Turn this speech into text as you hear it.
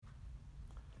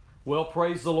Well,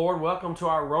 praise the Lord. Welcome to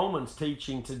our Romans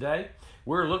teaching today.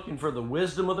 We're looking for the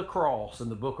wisdom of the cross in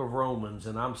the book of Romans,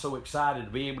 and I'm so excited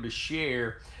to be able to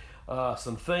share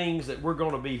some things that we're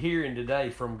going to be hearing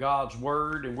today from God's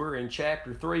Word, and we're in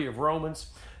chapter 3 of Romans.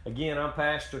 Again, I'm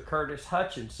Pastor Curtis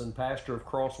Hutchinson, pastor of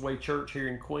Crossway Church here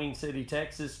in Queen City,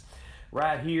 Texas,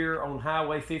 right here on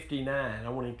Highway 59. I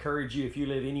want to encourage you, if you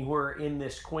live anywhere in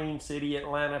this Queen City,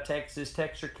 Atlanta, Texas,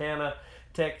 Texarkana,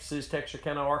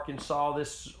 Arkansas,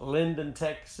 this Linden,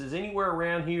 Texas, anywhere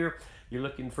around here, you're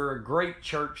looking for a great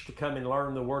church to come and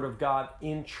learn the Word of God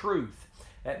in truth.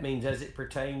 That means as it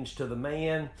pertains to the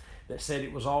man that said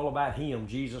it was all about Him,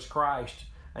 Jesus Christ.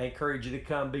 I encourage you to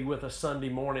come be with us Sunday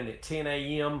morning at 10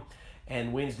 a.m.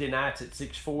 and Wednesday nights at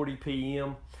 6:40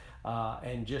 p.m.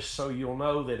 And just so you'll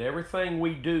know that everything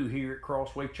we do here at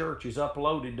Crossway Church is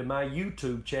uploaded to my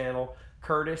YouTube channel,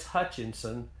 Curtis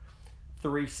Hutchinson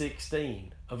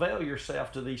 316. Avail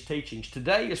yourself to these teachings.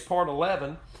 Today is part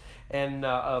 11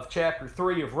 of chapter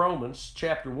 3 of Romans.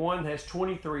 Chapter 1 has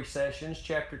 23 sessions.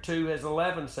 Chapter 2 has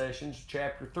 11 sessions.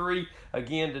 Chapter 3,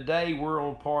 again today, we're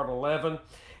on part 11.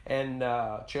 And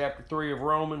chapter 3 of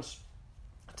Romans,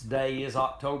 today is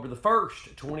October the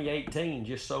 1st, 2018,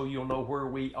 just so you'll know where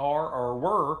we are or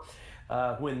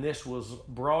were when this was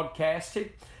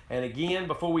broadcasted. And again,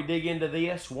 before we dig into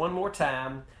this, one more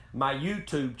time, my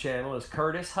YouTube channel is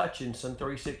Curtis Hutchinson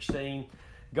 316.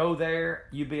 Go there.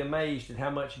 You'll be amazed at how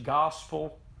much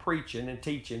gospel preaching and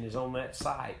teaching is on that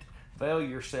site. Avail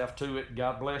yourself to it.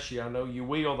 God bless you. I know you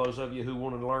will, those of you who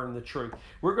want to learn the truth.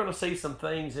 We're going to see some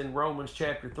things in Romans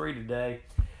chapter 3 today.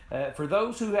 For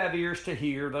those who have ears to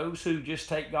hear, those who just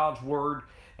take God's word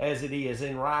as it is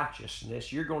in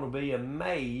righteousness, you're going to be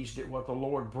amazed at what the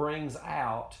Lord brings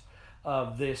out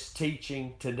of this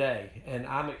teaching today. And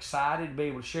I'm excited to be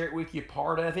able to share it with you,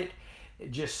 part of it.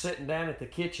 Just sitting down at the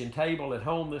kitchen table at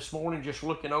home this morning, just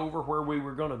looking over where we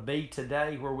were going to be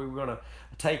today, where we were going to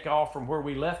take off from where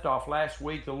we left off last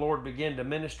week. The Lord began to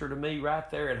minister to me right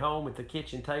there at home at the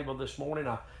kitchen table this morning.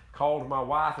 I called my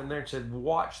wife in there and said,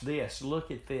 watch this,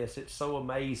 look at this. It's so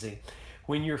amazing.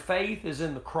 When your faith is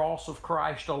in the cross of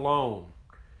Christ alone,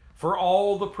 for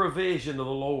all the provision of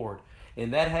the Lord,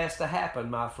 and that has to happen,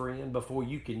 my friend, before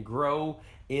you can grow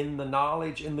in the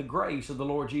knowledge and the grace of the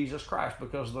Lord Jesus Christ.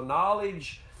 Because the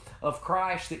knowledge of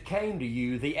Christ that came to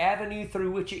you, the avenue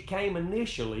through which it came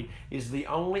initially, is the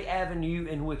only avenue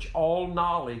in which all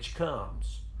knowledge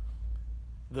comes.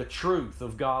 The truth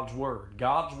of God's Word.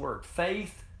 God's Word.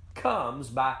 Faith comes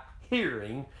by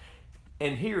hearing,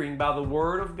 and hearing by the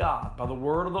Word of God, by the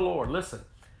Word of the Lord. Listen,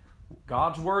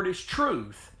 God's Word is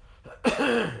truth.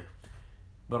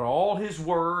 But all His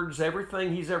words,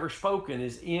 everything He's ever spoken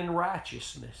is in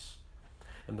righteousness.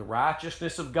 And the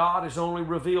righteousness of God is only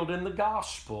revealed in the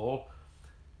gospel.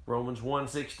 Romans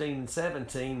 1:16 and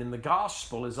 17. And the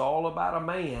gospel is all about a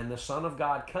man, the Son of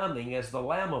God, coming as the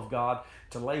Lamb of God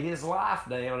to lay His life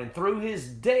down. And through His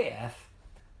death,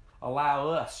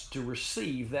 allow us to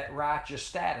receive that righteous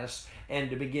status and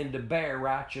to begin to bear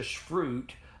righteous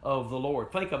fruit of the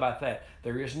Lord. Think about that.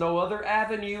 There is no other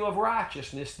avenue of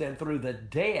righteousness than through the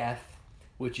death,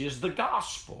 which is the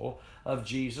gospel of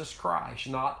Jesus Christ.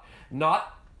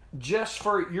 Not just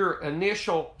for your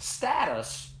initial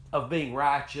status of being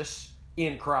righteous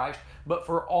in Christ, but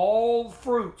for all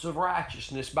fruits of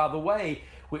righteousness, by the way,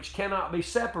 which cannot be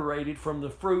separated from the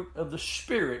fruit of the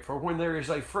Spirit. For when there is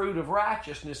a fruit of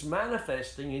righteousness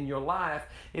manifesting in your life,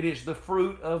 it is the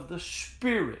fruit of the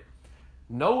Spirit.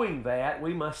 Knowing that,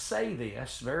 we must say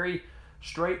this very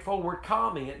straightforward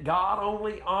comment: God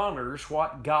only honors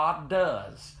what God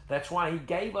does. That's why He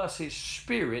gave us His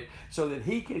Spirit, so that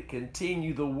He could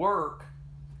continue the work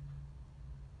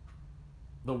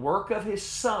of His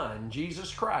Son,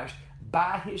 Jesus Christ,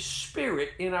 by His Spirit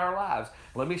in our lives.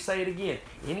 Let me say it again.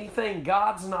 Anything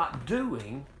God's not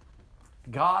doing,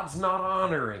 God's not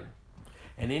honoring.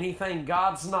 And anything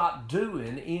God's not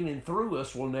doing in and through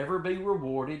us will never be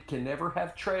rewarded, can never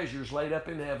have treasures laid up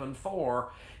in heaven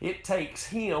for. It takes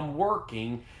Him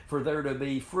working for there to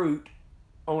be fruit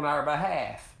on our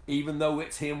behalf, even though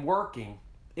it's Him working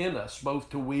in us, both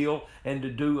to will and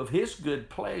to do of His good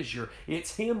pleasure.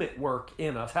 It's Him at work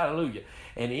in us. Hallelujah.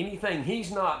 And anything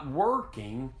He's not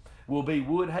working will be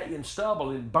wood, hay, and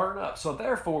stubble and burn up. So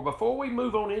therefore, before we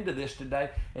move on into this today,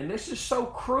 and this is so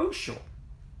crucial,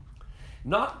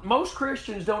 most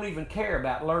Christians don't even care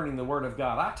about learning the Word of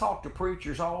God. I talk to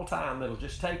preachers all the time that'll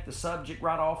just take the subject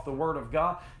right off the Word of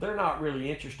God. They're not really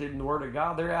interested in the Word of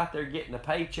God. They're out there getting a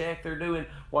paycheck. They're doing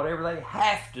whatever they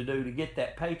have to do to get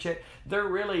that paycheck. They're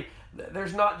really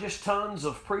There's not just tons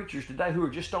of preachers today who are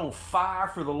just on fire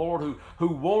for the Lord, who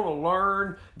want to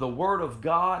learn the Word of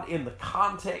God in the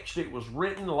context it was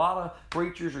written. A lot of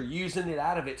preachers are using it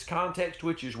out of its context,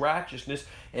 which is righteousness.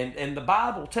 And the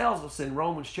Bible tells us in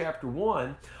Romans chapter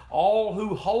 1, all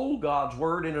who hold God's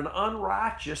Word in an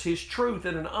unrighteous, His truth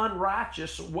in an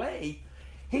unrighteous way,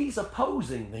 He's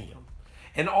opposing them.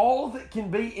 And all that can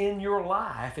be in your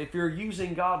life, if you're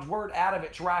using God's Word out of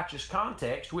its righteous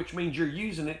context, which means you're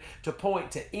using it to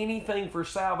point to anything for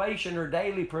salvation or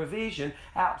daily provision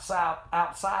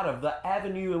outside of the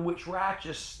avenue in which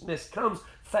righteousness comes,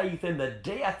 faith in the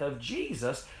death of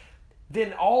Jesus,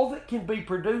 then all that can be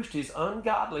produced is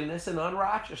ungodliness and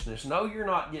unrighteousness. No, you're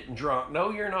not getting drunk. No,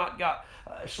 you're not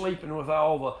sleeping with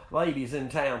all the ladies in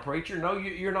town, preacher. No,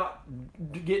 you're not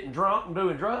getting drunk and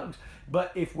doing drugs.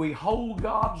 But if we hold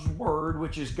God's Word,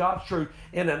 which is God's truth,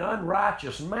 in an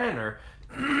unrighteous manner,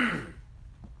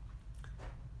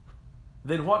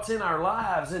 then what's in our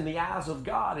lives in the eyes of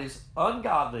God is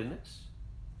ungodliness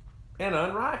and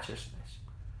unrighteousness.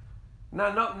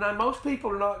 Now most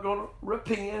people are not going to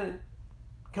repent and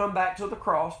come back to the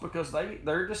cross because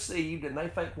they're deceived and they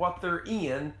think what they're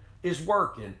in is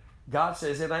working. God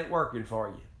says it ain't working for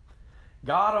you.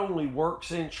 God only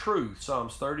works in truth.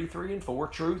 Psalms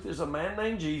 33:4. Truth is a man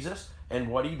named Jesus and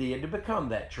what He did to become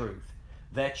that truth.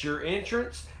 That's your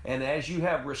entrance, and as you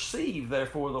have received,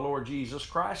 therefore, the Lord Jesus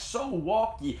Christ, so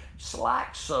walk ye,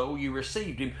 like so you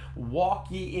received Him,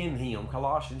 walk ye in Him.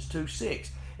 Colossians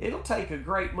 2:6. It'll take a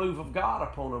great move of God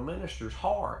upon a minister's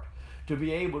heart to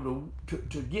be able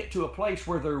to get to a place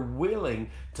where they're willing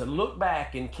to look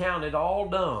back and count it all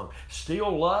done.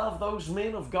 Still love those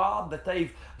men of God that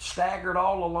they've staggered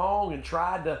all along and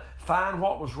tried to find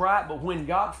what was right. But when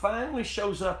God finally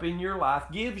shows up in your life,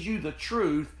 gives you the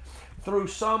truth through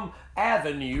some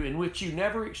avenue in which you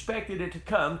never expected it to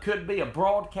come, could be a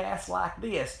broadcast like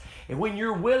this. And when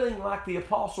you're willing, like the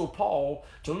Apostle Paul,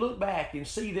 to look back and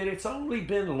see that it's only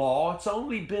been law, it's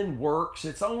only been works,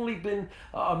 it's only been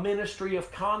a ministry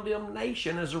of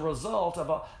condemnation as a result of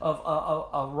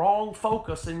a wrong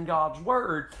focus in God's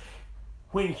Word,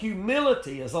 when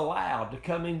humility is allowed to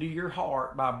come into your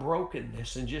heart by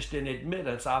brokenness and just an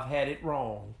admittance, I've had it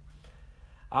wrong.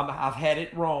 I've had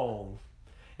it wrong.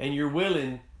 And you're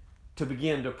willing to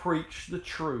begin to preach the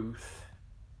truth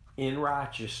in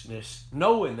righteousness,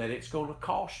 knowing that it's going to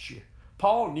cost you.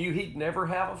 Paul knew he'd never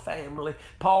have a family.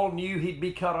 Paul knew he'd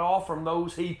be cut off from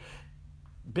those he'd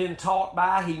been taught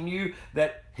by. He knew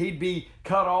that he'd be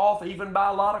cut off even by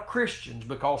a lot of Christians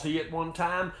because he at one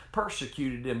time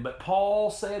persecuted them. But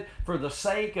Paul said, for the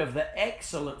sake of the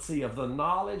excellency of the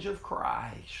knowledge of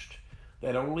Christ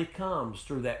that only comes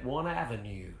through that one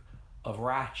avenue of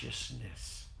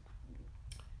righteousness,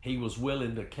 he was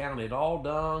willing to count it all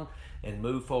done and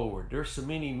move forward. There's so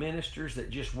many ministers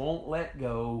that just won't let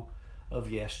go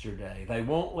of yesterday. They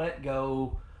won't let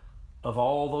go of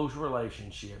all those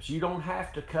relationships. You don't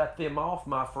have to cut them off,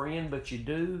 my friend, but you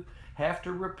do have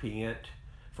to repent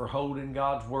for holding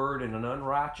God's Word in an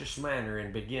unrighteous manner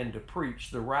and begin to preach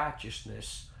the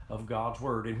righteousness of God's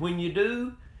Word. And when you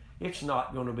do, it's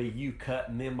not going to be you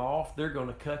cutting them off. They're going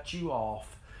to cut you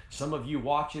off. Some of you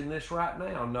watching this right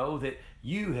now know that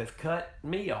you have cut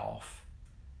me off.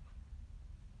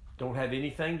 Don't have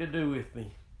anything to do with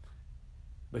me.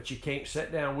 But you can't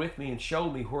sit down with me and show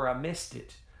me where I missed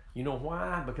it. You know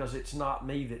why? Because it's not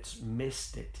me that's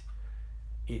missed it.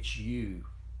 It's you.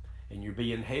 And you're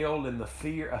being held in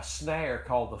a snare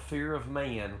called the fear of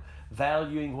man,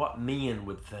 valuing what men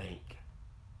would think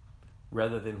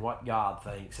rather than what God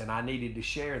thinks. And I needed to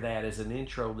share that as an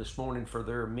intro this morning, for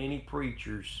there are many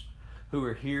preachers who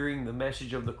are hearing the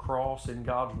message of the cross in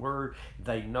God's Word.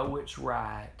 They know it's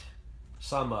right.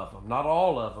 Some of them, not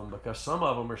all of them, because some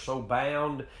of them are so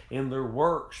bound in their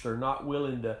works, they're not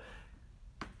willing to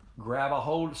grab a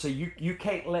hold. See, you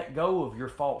can't let go of your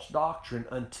false doctrine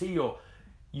until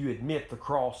you admit the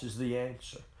cross is the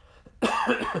answer.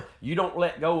 You don't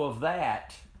let go of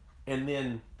that and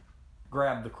then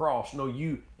grab the cross. No,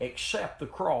 you accept the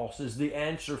cross as the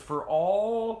answer for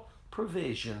all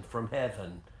provision from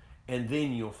heaven. And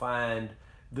then you'll find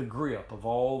the grip of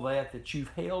all that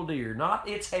you've held dear. Not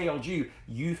it's held you,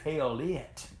 you've held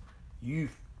it.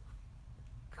 You've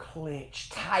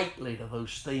clenched tightly to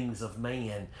those things of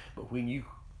man. But when you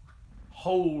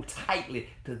hold tightly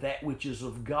to that which is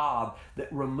of God,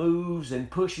 that removes and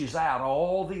pushes out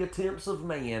all the attempts of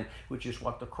man, which is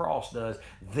what the cross does,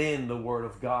 then the Word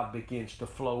of God begins to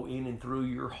flow in and through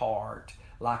your heart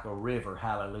like a river.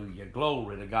 Hallelujah.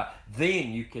 Glory to God.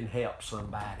 Then you can help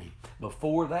somebody.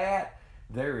 Before that,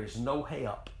 there is no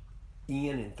help.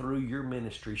 in and through your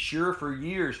ministry. Sure, for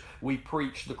years we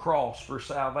preached the cross for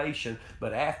salvation,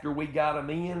 but after we got them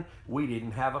in, we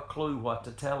didn't have a clue what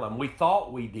to tell them. We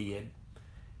thought we did,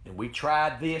 and we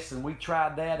tried this and we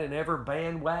tried that and every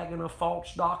bandwagon of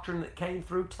false doctrine that came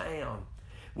through town.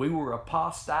 We were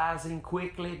apostatizing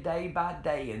quickly day by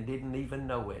day and didn't even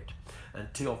know it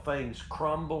until things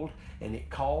crumbled, and it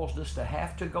caused us to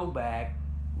have to go back,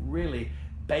 really,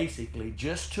 basically,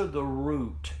 just to the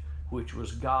root, which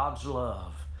was God's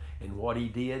love and what He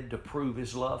did to prove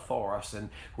His love for us. And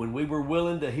when we were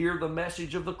willing to hear the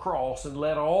message of the cross and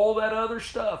let all that other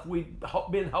stuff we'd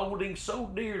been holding so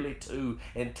dearly to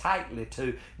and tightly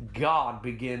to, God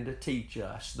began to teach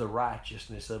us the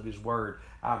righteousness of His Word.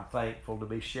 I'm thankful to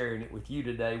be sharing it with you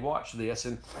today. Watch this,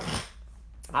 and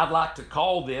I'd like to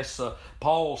call this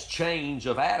Paul's change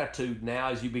of attitude now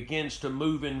as he begins to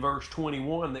move in verse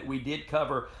 21 that we did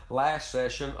cover last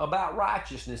session about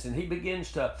righteousness. And he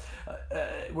begins to,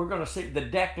 we're going to see the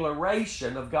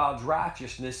declaration of God's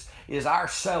righteousness is our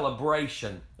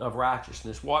celebration of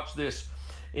righteousness. Watch this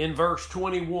in verse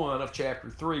 21 of chapter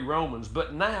 3, Romans.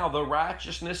 But now the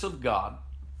righteousness of God,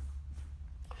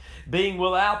 being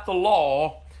without the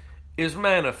law, is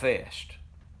manifest,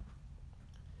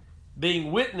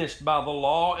 being witnessed by the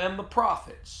law and the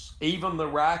prophets, even the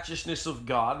righteousness of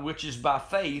God, which is by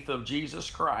faith of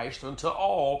Jesus Christ, unto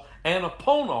all and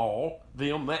upon all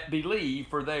them that believe,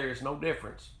 for there is no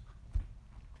difference.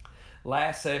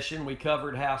 Last session we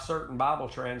covered how certain Bible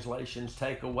translations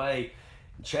take away,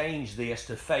 change this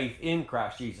to faith in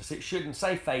Christ Jesus. It shouldn't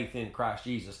say faith in Christ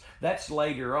Jesus. That's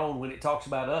later on when it talks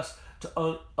about us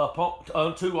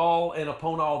unto all and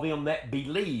upon all them that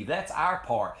believe. That's our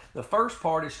part. The first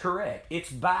part is correct.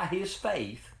 It's by His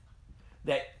faith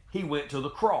that He went to the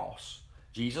cross.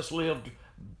 Jesus lived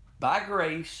by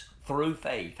grace through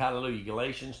faith. Hallelujah.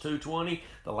 Galatians 2:20,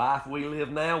 the life we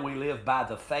live now, we live by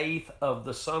the faith of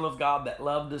the Son of God that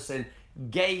loved us and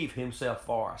gave Himself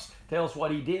for us. Tells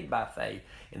what He did by faith.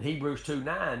 And Hebrews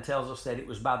 2:9 tells us that it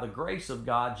was by the grace of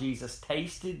God Jesus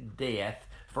tasted death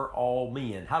for all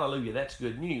men. Hallelujah, that's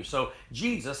good news. So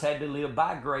Jesus had to live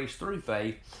by grace through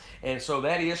faith, and so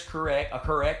that is correct, a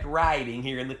correct writing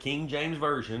here in the King James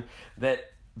Version,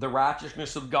 that the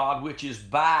righteousness of God, which is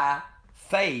by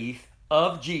faith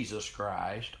of Jesus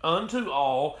Christ, unto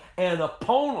all and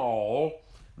upon all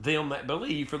them that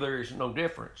believe, for there is no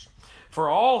difference. For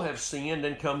all have sinned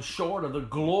and come short of the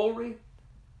glory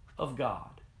of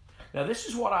God. Now this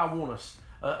is what I want us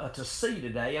to see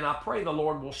today, and I pray the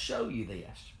Lord will show you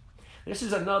this. This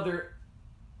is another,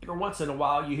 once in a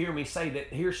while you hear me say that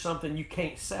here's something you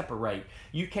can't separate.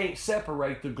 You can't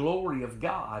separate the glory of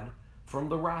God from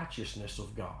the righteousness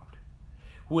of God.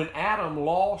 When Adam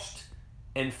lost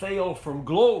and fell from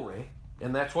glory,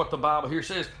 and that's what the Bible here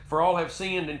says, for all have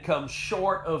sinned and come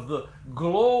short of the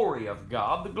glory of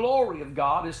God. The glory of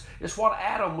God is what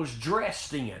Adam was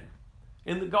dressed in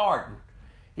the garden.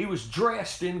 He was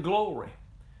dressed in glory.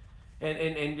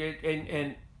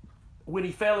 And when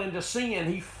he fell into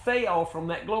sin, he fell from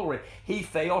that glory. He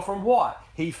fell from what?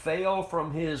 He fell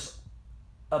from his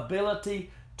ability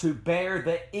to bear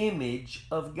the image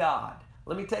of God.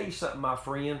 Let me tell you something, my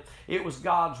friend. It was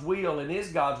God's will and is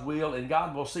God's will, and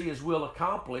God will see His will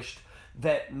accomplished,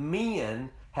 that men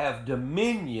have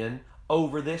dominion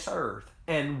over this earth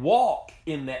and walk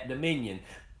in that dominion.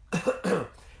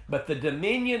 But the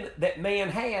dominion that man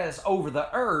has over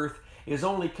the earth is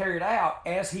only carried out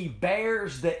as he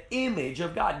bears the image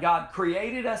of God. God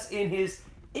created us in His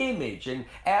image, and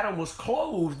Adam was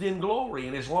clothed in glory,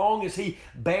 and as long as he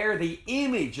bare the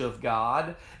image of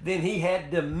God, then he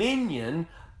had dominion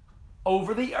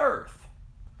over the earth.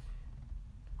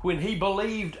 When he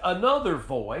believed another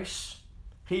voice,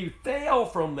 he fell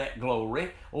from that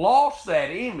glory, lost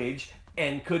that image,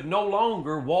 and could no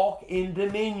longer walk in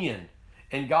dominion.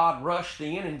 And God rushed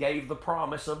in and gave the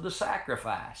promise of the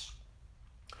sacrifice.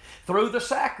 Through the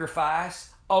sacrifice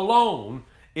alone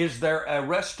is there a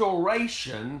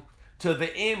restoration to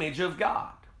the image of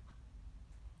God.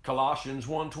 Colossians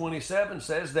 1:27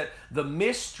 says that the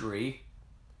mystery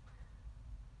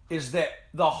is that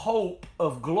the hope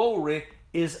of glory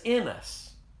is in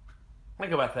us.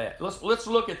 Think about that. Let's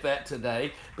look at that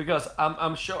today, because I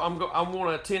want to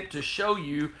attempt to show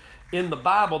you in the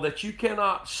Bible that you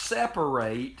cannot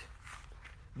separate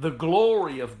the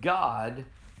glory of God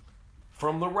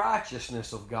from the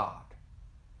righteousness of God.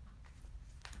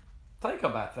 Think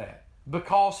about that.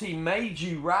 Because He made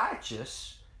you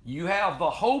righteous, you have the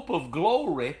hope of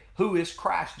glory, who is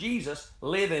Christ Jesus,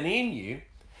 living in you.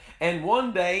 And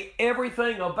one day,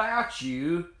 everything about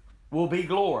you will be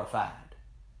glorified.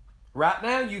 Right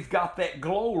now you've got that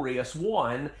glorious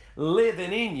one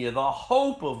living in you, the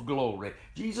hope of glory.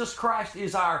 Jesus Christ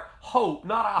is our hope,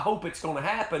 not I hope it's going to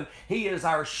happen. He is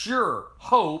our sure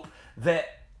hope that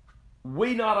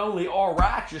we not only are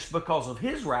righteous because of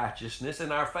His righteousness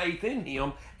and our faith in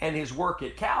Him and His work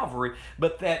at Calvary,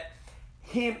 but that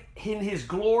Him in His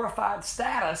glorified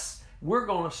status we're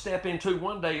going to step into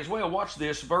one day as well. Watch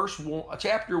this,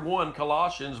 chapter 1,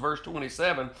 Colossians, verse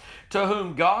 27. To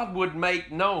whom God would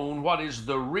make known what is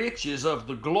the riches of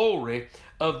the glory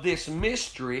of this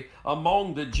mystery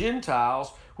among the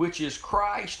Gentiles, which is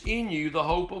Christ in you, the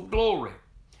hope of glory.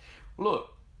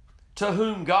 Look, to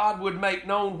whom God would make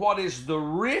known what is the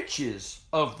riches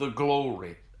of the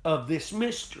glory of this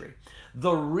mystery.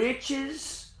 The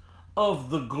riches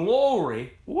of the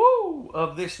glory,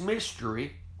 of this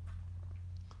mystery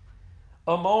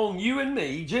among you and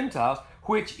me, Gentiles,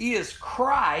 which is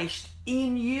Christ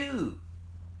in you,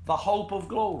 the hope of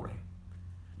glory.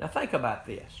 Now think about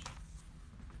this.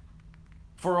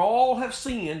 For all have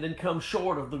sinned and come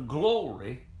short of the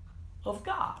glory of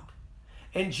God.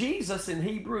 And Jesus in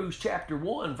Hebrews chapter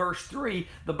 1, verse 3,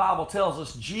 the Bible tells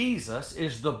us Jesus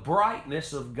is the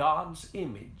brightness of God's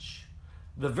image,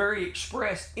 the very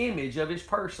express image of His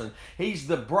person. He's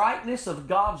the brightness of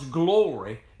God's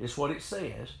glory, is what it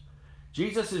says.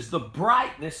 Jesus is the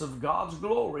brightness of God's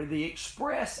glory, the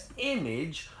express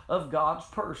image of God's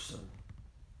person.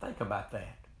 Think about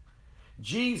that.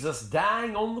 Jesus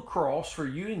dying on the cross for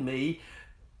you and me,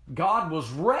 God was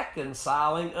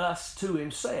reconciling us to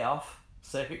Himself,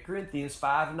 2 Corinthians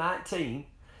 5:19,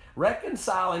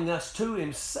 reconciling us to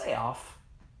Himself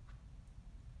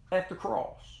at the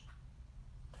cross.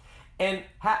 And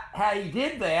how He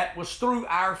did that was through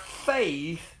our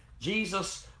faith.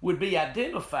 Jesus would be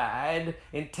identified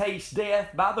and taste death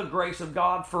by the grace of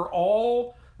God for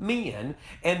all men.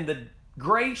 And the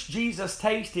grace Jesus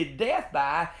tasted death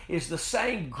by is the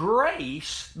same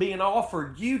grace being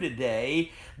offered you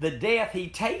today. The death He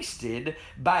tasted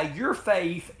by your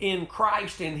faith in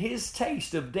Christ and His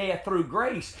taste of death through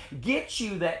grace gets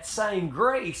you that same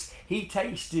grace He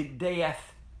tasted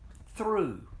death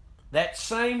through. That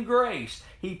same grace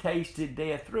He tasted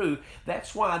death through.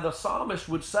 That's why the psalmist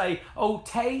would say, oh,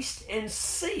 taste and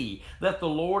see that the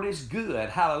Lord is good.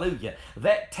 Hallelujah.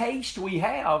 That taste we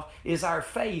have is our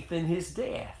faith in His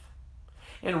death.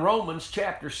 And Romans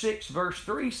chapter 6 verse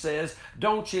 3 says,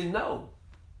 don't you know?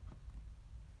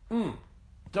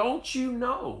 Don't you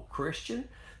know, Christian,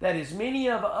 that as many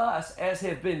of us as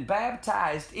have been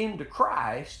baptized into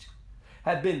Christ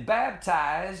have been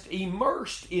baptized,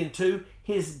 immersed into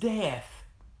His death.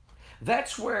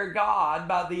 That's where God,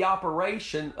 by the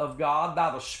operation of God, by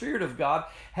the Spirit of God,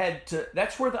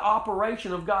 that's where the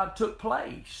operation of God took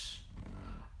place.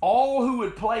 All who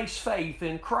would place faith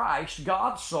in Christ,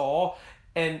 God saw,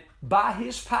 and by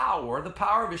His power, the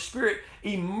power of His Spirit,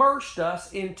 immersed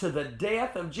us into the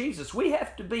death of Jesus. We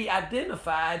have to be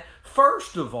identified,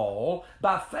 first of all,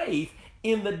 by faith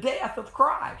in the death of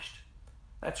Christ.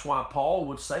 That's why Paul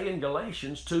would say in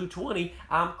Galatians 2:20,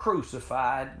 I'm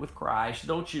crucified with Christ.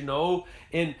 Don't you know,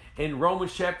 in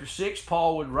Romans chapter 6,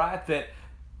 Paul would write that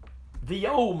the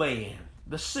old man,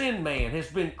 the sin man,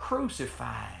 has been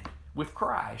crucified with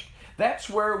Christ. That's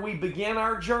where we begin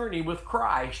our journey with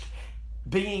Christ,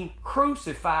 being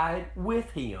crucified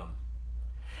with Him.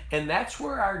 And that's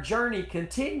where our journey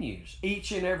continues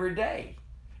each and every day.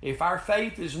 If our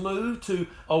faith is moved to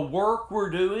a work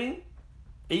we're doing,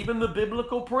 even the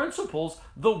biblical principles,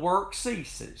 the work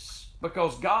ceases.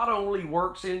 Because God only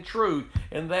works in truth.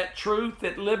 And that truth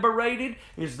that liberated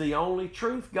is the only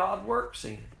truth God works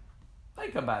in.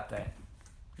 Think about that.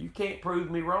 You can't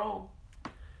prove me wrong.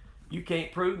 You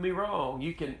can't prove me wrong.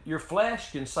 Your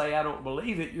flesh can say, I don't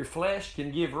believe it. Your flesh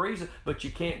can give reason. But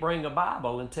you can't bring a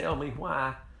Bible and tell me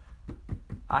why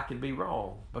I could be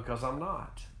wrong. Because I'm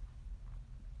not.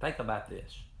 Think about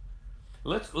this.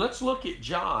 Let's look at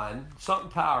John, something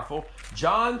powerful.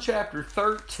 John chapter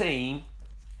 13.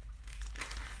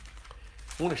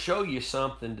 I want to show you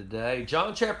something today.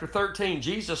 John chapter 13,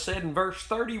 Jesus said in verse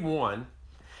 31,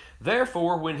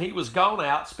 therefore, when He was gone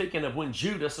out, speaking of when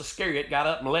Judas Iscariot got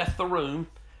up and left the room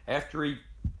after he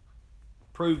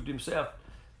proved himself,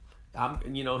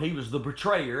 he was the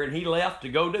betrayer, and he left to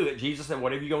go do it. Jesus said,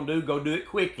 whatever you're going to do, go do it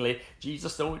quickly.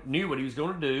 Jesus knew what He was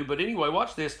going to do. But anyway,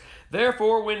 watch this.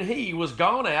 Therefore, when He was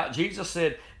gone out, Jesus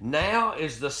said, now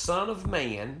is the Son of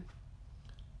Man,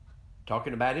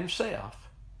 talking about Himself,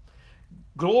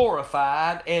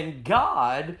 glorified, and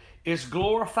God is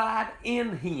glorified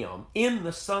in Him, in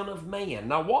the Son of Man.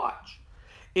 Now watch.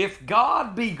 If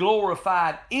God be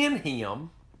glorified in Him,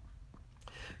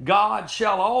 God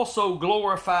shall also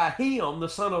glorify him, the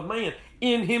Son of Man,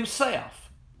 in himself,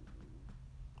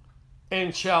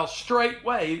 and shall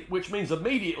straightway, which means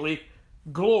immediately,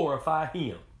 glorify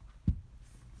him.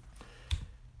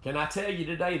 Can I tell you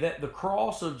today that the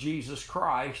cross of Jesus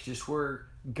Christ is where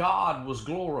God was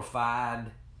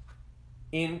glorified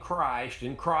in Christ,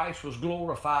 and Christ was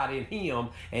glorified in him,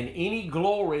 and any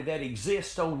glory that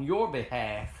exists on your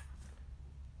behalf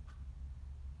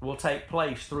will take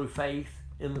place through faith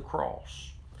in the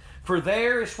cross. For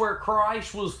there is where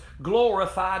Christ was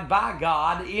glorified by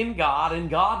God, and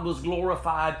God was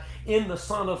glorified in the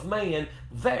Son of Man.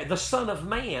 There, the Son of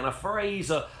Man, a phrase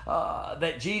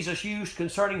that Jesus used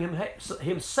concerning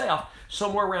himself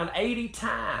somewhere around 80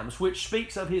 times, which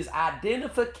speaks of his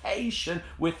identification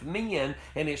with men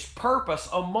and his purpose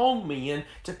among men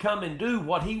to come and do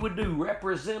what he would do,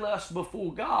 represent us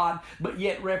before God, but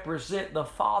yet represent the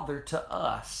Father to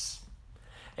us.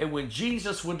 And when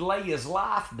Jesus would lay his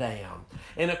life down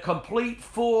in a complete,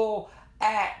 full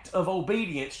act of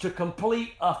obedience, to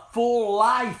complete a full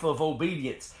life of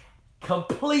obedience,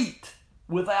 complete,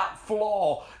 without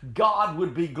flaw, God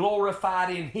would be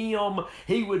glorified in him.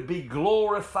 He would be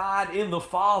glorified in the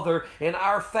Father, and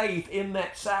our faith in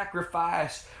that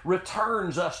sacrifice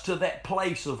returns us to that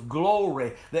place of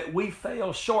glory that we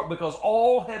fell short, because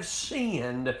all have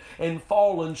sinned and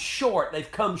fallen short. They've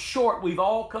come short. We've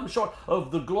all come short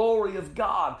of the glory of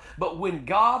God. But when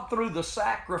God, through the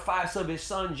sacrifice of his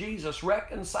Son Jesus,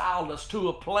 reconciled us to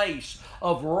a place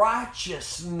of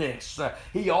righteousness,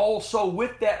 he also,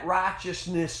 with that righteousness,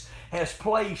 has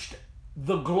placed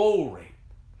the glory,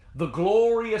 the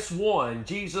glorious one,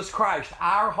 Jesus Christ,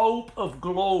 our hope of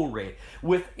glory,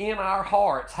 within our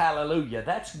hearts. Hallelujah.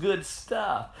 That's good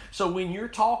stuff. So when you're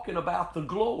talking about the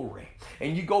glory,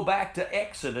 and you go back to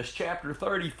Exodus chapter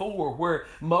 34, where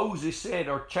Moses said,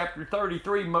 or chapter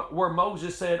 33, where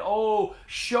Moses said, "Oh,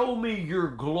 show me your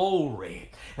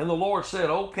glory." And the Lord said,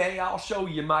 "Okay, I'll show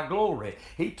you my glory."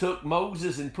 He took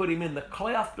Moses and put him in the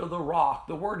cleft of the rock.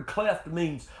 The word cleft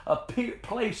means a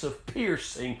place of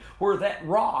piercing, where that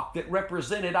rock that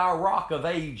represented our rock of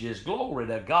ages, glory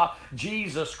to God,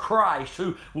 Jesus Christ,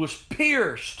 who was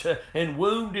pierced and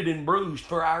wounded and bruised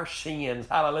for our sins.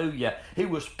 Hallelujah. He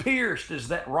was pierced as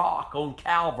that rock on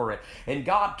Calvary. And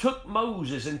God took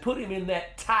Moses and put him in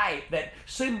that type, that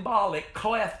symbolic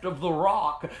cleft of the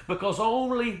rock, because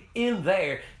only in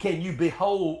there can you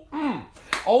behold,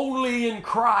 only in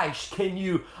Christ can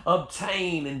you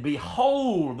obtain and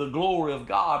behold the glory of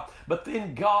God. But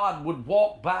then God would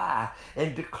walk by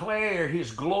and declare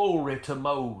his glory to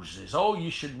Moses. Oh, you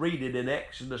should read it in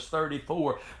Exodus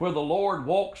 34, where the Lord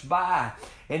walks by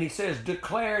and he says,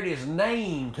 declared his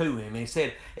name to him. He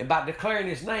said, and by declaring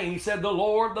his name, he said, the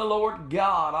Lord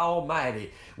God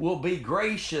Almighty will be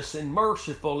gracious and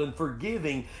merciful and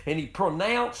forgiving. And he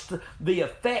pronounced the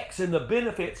effects and the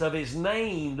benefits of his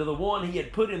name to the one he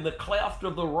had put in the cleft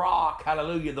of the rock.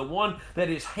 Hallelujah. The one that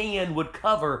his hand would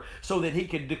cover, so that he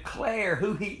could declare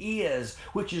who he is,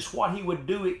 which is what he would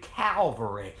do at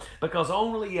Calvary. Because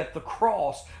only at the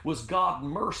cross was God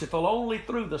merciful. Only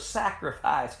through the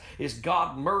sacrifice is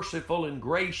God merciful and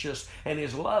gracious, and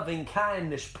his loving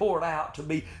kindness poured out to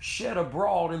be shed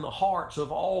abroad in the hearts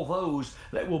of all those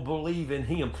that will believe in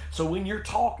him. So when you're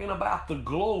talking about the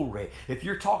glory, if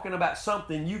you're talking about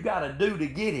something you got to do to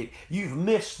get it, you've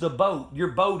missed the boat. Your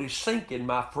boat is sinking,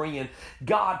 my friend.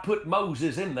 God put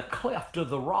Moses in the cleft of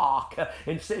the rock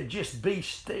and said, just be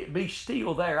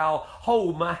still there. I'll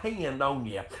hold my hand on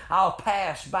you. I'll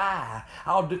pass by.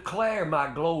 I'll declare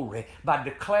my glory by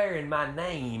declaring my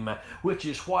name, which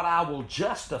is what I will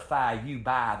justify you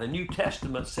by. The New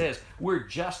Testament says we're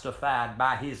justified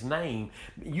by his name.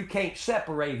 You can't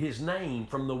separate his name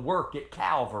from the work at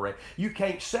Calvary. You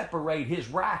can't separate his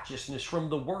righteousness from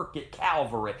the work at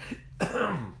Calvary.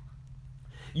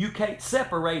 You can't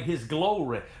separate his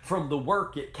glory from the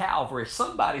work at Calvary.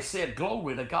 Somebody said,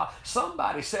 glory to God.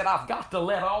 Somebody said, I've got to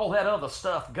let all that other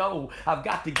stuff go. I've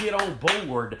got to get on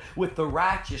board with the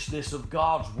righteousness of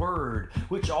God's word,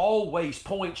 which always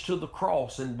points to the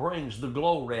cross and brings the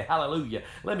glory. Hallelujah.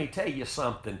 Let me tell you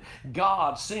something.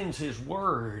 God sends his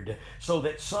word so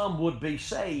that some would be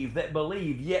saved that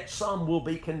believe, yet some will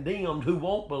be condemned who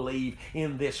won't believe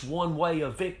in this one way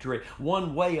of victory,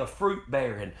 one way of fruit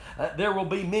bearing. There will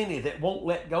be many that won't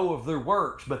let go of their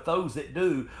works, but those that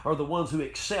do are the ones who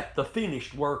accept the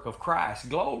finished work of Christ.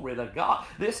 Glory to God.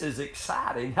 This is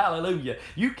exciting. Hallelujah.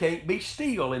 You can't be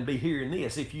still and be hearing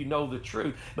this if you know the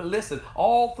truth. But listen,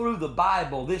 all through the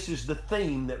Bible, this is the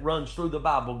theme that runs through the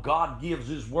Bible. God gives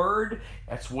his word.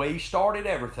 That's the way he started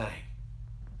everything.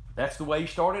 That's the way he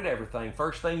started everything.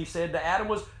 First thing he said to Adam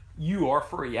was, You are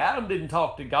free. Adam didn't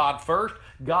talk to God first.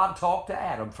 God talked to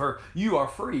Adam first. You are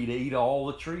free to eat all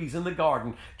the trees in the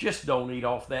garden. Just don't eat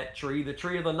off that tree, the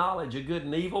tree of the knowledge of good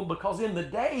and evil, because in the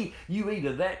day you eat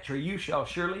of that tree, you shall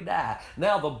surely die.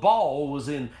 Now the ball was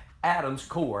in Adam's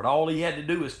court. All he had to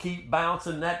do was keep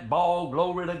bouncing that ball,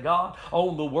 glory to God,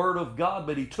 on the Word of God.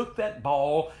 But he took that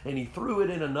ball and he threw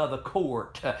it in another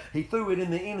court. He threw it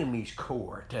in the enemy's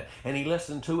court. And he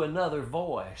listened to another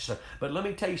voice. But let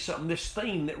me tell you something. This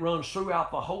theme that runs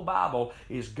throughout the whole Bible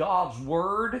is God's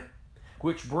Word,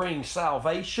 which brings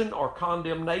salvation or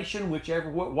condemnation,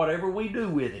 whatever we do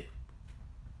with it.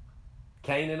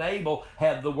 Cain and Abel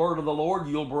had the word of the Lord,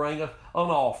 you'll bring an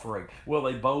offering. Well,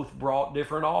 they both brought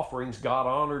different offerings. God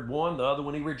honored one, the other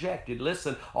one he rejected.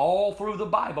 Listen, all through the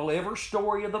Bible, every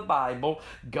story of the Bible,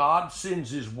 God sends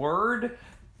his word.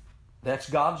 That's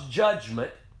God's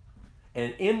judgment.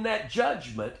 And in that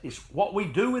judgment is what we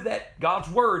do with that God's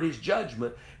word, his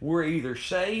judgment. We're either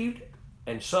saved,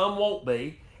 and some won't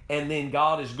be, and then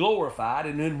God is glorified.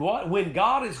 And then when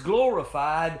God is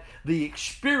glorified, the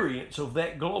experience of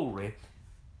that glory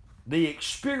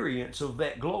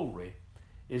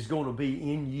is going to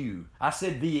be in you. I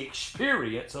said the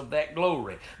experience of that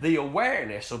glory, the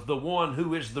awareness of the one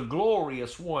who is the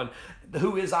glorious one,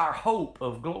 who is our hope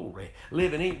of glory.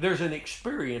 There's an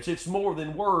experience. It's more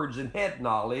than words and head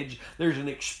knowledge. There's an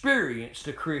experience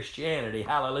to Christianity.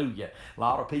 Hallelujah. A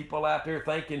lot of people out there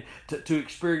thinking to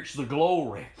experience the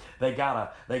glory, they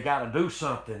gotta do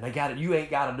something. You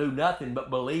ain't gotta do nothing but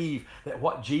believe that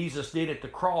what Jesus did at the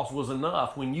cross was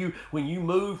enough. When you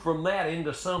move from that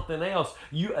into something else,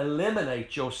 you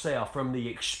eliminate yourself from the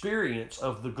experience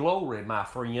of the glory, my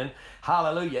friend.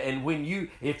 Hallelujah. And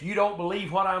if you don't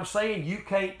believe what I'm saying, you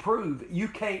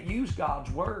can't use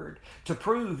God's word to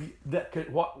prove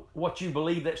that what you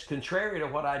believe that's contrary to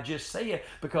what I just said,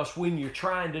 because when you're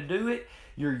trying to do it,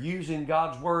 you're using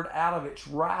God's word out of its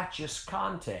righteous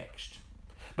context.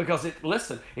 Because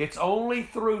it's only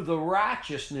through the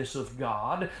righteousness of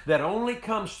God that only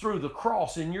comes through the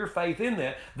cross and your faith in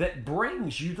that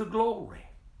brings you the glory.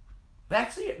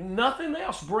 That's it. Nothing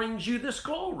else brings you this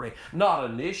glory.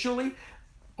 Not initially.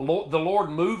 The Lord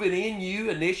moving in you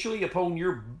initially upon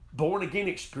your born-again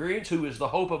experience, who is the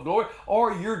hope of glory,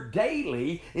 or your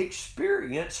daily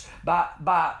experience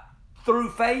by through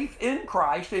faith in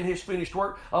Christ and his finished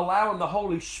work, allowing the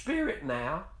Holy Spirit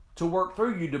now to work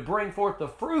through you to bring forth the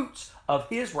fruits of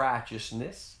his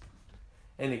righteousness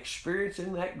and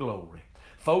experiencing that glory.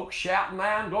 Folks shouting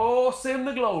now, "Oh, send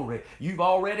the glory." You've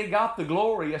already got the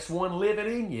glorious one living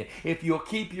in you. If you'll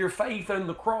keep your faith in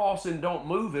the cross and don't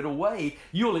move it away,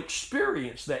 you'll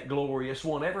experience that glorious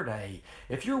one every day.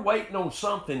 If you're waiting on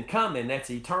something coming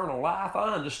that's eternal life,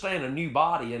 I understand a new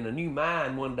body and a new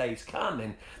mind one day's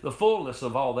coming, the fullness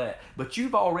of all that. But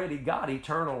you've already got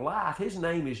eternal life. His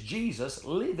name is Jesus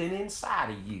living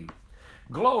inside of you.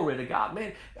 Glory to God.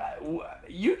 Man,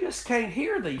 you just can't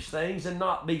hear these things and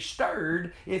not be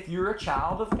stirred if you're a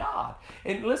child of God.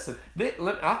 And listen,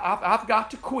 I've got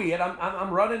to quit.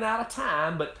 I'm running out of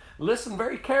time, but listen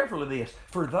very carefully to this.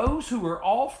 For those who are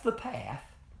off the path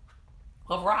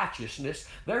of righteousness,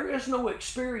 there is no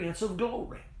experience of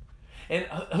glory. And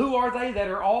who are they that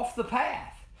are off the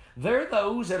path? They're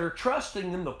those that are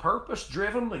trusting in the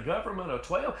purpose-driven, the government of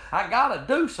 12. I got to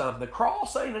do something. The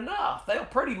cross ain't enough. They'll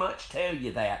pretty much tell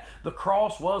you that. The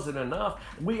cross wasn't enough.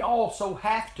 We also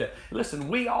have to. Listen,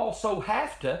 we also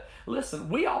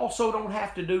don't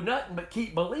have to do nothing but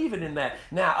keep believing in that.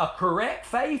 Now, a correct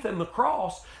faith in the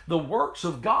cross, the works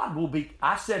of God will be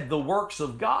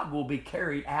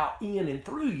carried out in and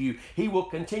through you. He will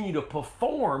continue to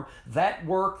perform that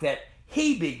work that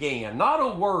he began, not a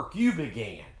work you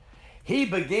began. He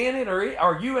began it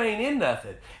or you ain't in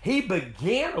nothing. He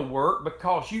began a work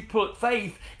because you put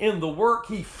faith in the work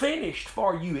he finished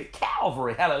for you at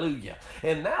Calvary. Hallelujah.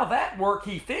 And now that work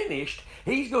he finished,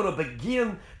 he's going to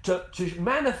begin to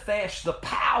manifest the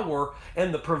power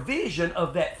and the provision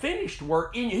of that finished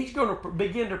work in you. He's going to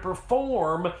begin to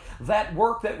perform that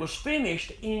work that was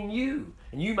finished in you.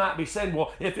 And you might be saying,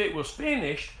 well, if it was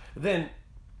finished, then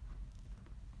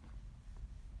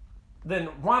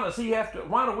why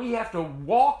do we have to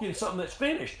walk in something that's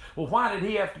finished? Well, why did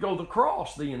he have to go to the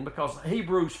cross then? Because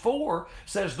Hebrews 4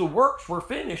 says the works were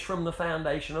finished from the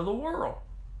foundation of the world.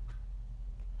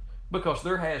 Because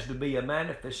there has to be a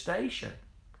manifestation.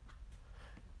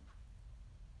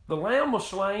 The Lamb was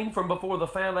slain from before the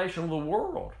foundation of the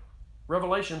world.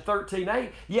 Revelation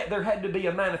 13:8. Yet there had to be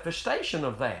a manifestation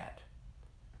of that.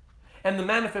 And the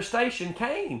manifestation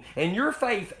came. And your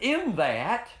faith in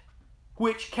that,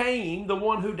 which came, the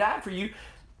one who died for you,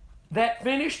 that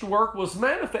finished work was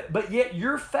manifest, but yet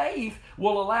your faith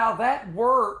will allow that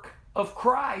work of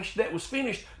Christ that was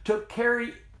finished to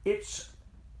carry its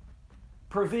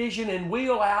provision and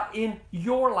will out in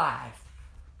your life.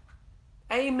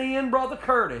 Amen, Brother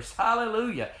Curtis.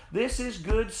 Hallelujah. This is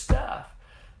good stuff.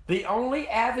 The only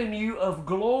avenue of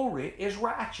glory is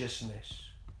righteousness.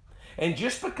 And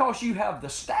just because you have the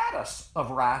status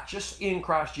of righteous in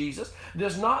Christ Jesus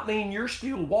does not mean you're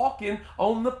still walking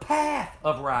on the path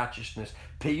of righteousness.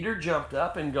 Peter jumped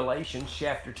up in Galatians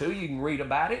chapter 2. You can read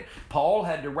about it. Paul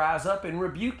had to rise up and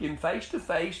rebuke him face to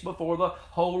face before the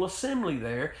whole assembly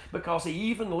there, because he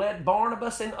even led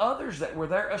Barnabas and others that were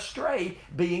there astray,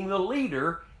 being the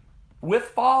leader with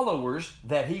followers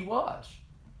that he was.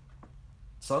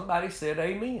 Somebody said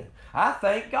amen. I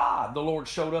thank God the Lord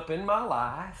showed up in my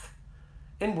life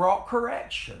and brought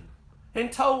correction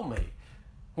and told me.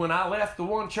 When I left the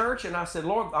one church and I said,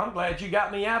 Lord, I'm glad you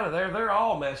got me out of there. They're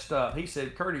all messed up. He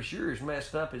said, Curtis, you're as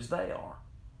messed up as they are.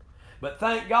 But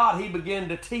thank God he began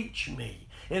to teach me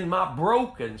in my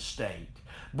broken state.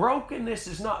 Brokenness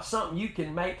is not something you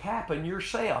can make happen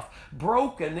yourself.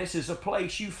 Brokenness is a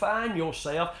place you find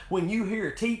yourself when you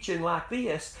hear teaching like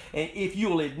this, and if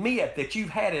you'll admit that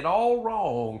you've had it all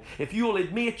wrong, if you'll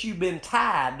admit you've been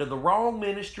tied to the wrong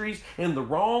ministries, in the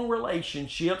wrong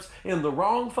relationships, in the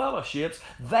wrong fellowships,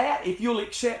 that if you'll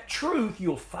accept truth,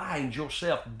 you'll find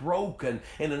yourself broken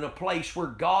and in a place where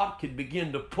God could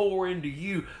begin to pour into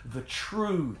you the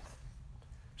truth,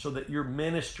 so that your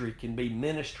ministry can be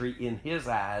ministry in His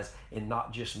eyes and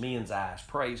not just men's eyes.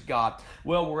 Praise God.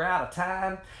 Well, we're out of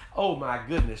time. Oh my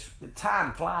goodness,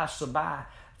 time flies by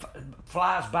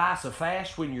so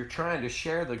fast when you're trying to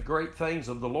share the great things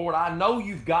of the Lord. I know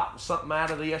you've gotten something out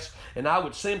of this, and I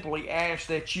would simply ask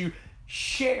that you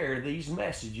share these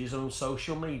messages on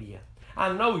social media.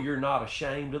 I know you're not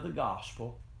ashamed of the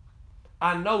gospel.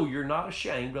 I know you're not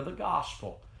ashamed of the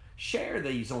gospel. Share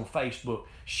these on Facebook.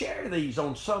 Share these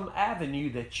on some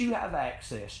avenue that you have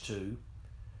access to.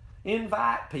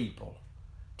 Invite people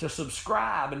to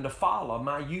subscribe and to follow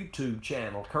my YouTube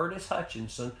channel, Curtis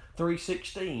Hutchinson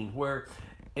 316, where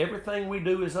everything we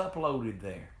do is uploaded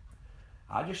there.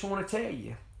 I just want to tell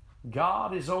you,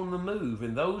 God is on the move,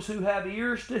 and those who have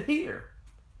ears to hear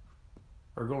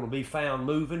are going to be found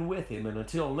moving with Him. And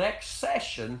until next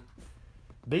session,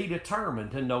 be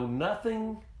determined to know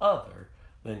nothing other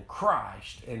than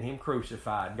Christ and Him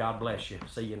crucified. God bless you.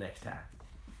 See you next time.